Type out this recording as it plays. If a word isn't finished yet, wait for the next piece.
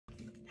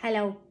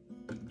Hello,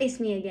 it's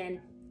me again.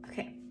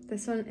 Okay,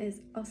 this one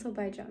is also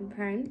by John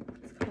Prine.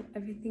 It's called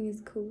Everything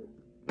is Cool,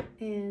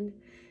 and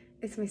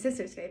it's my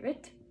sister's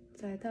favorite,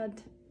 so I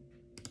thought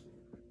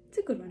it's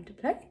a good one to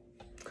play.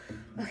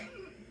 Okay.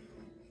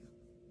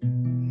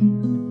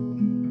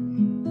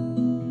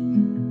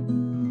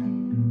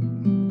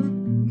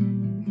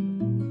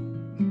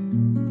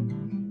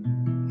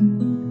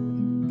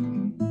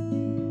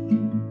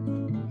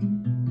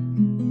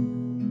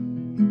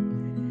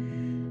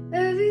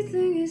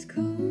 Everything is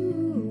cool,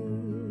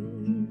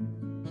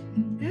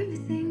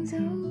 everything's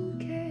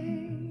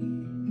okay.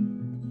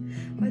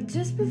 Well,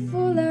 just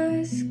before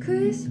last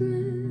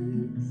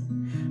Christmas,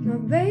 my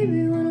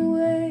baby went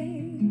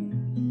away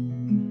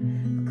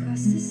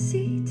across the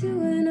sea to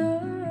an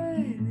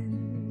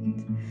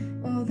island.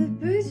 All the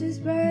bridges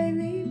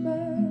brightly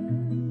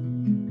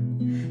burned,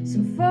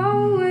 so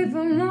far away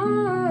from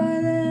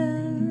our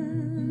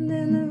land,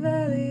 in the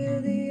valley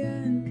of the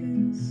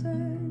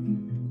unconcerned.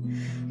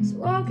 I was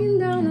walking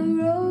down the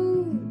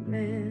road,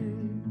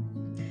 man,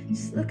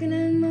 just looking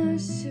at my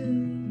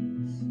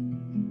shoes,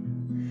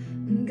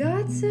 when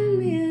God sent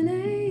me an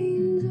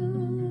angel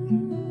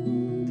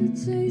to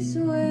chase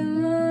away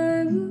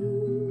my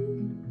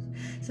blues.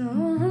 Saw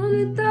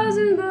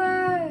 100,000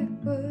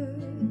 blackbirds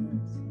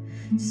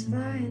just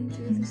flying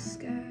through the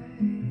sky.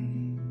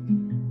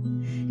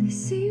 They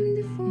seemed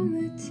to form a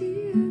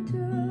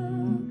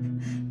teardrop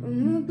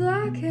from a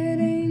black-haired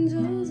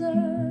angel's eye.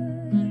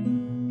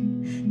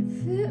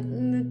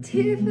 The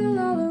tear fell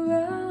all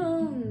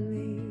around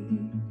me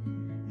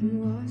and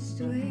washed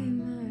away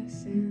my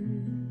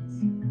sins.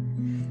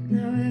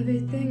 Now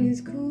everything is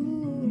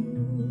cool,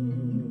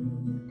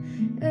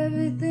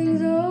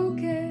 everything's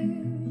okay,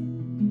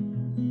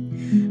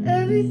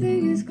 everything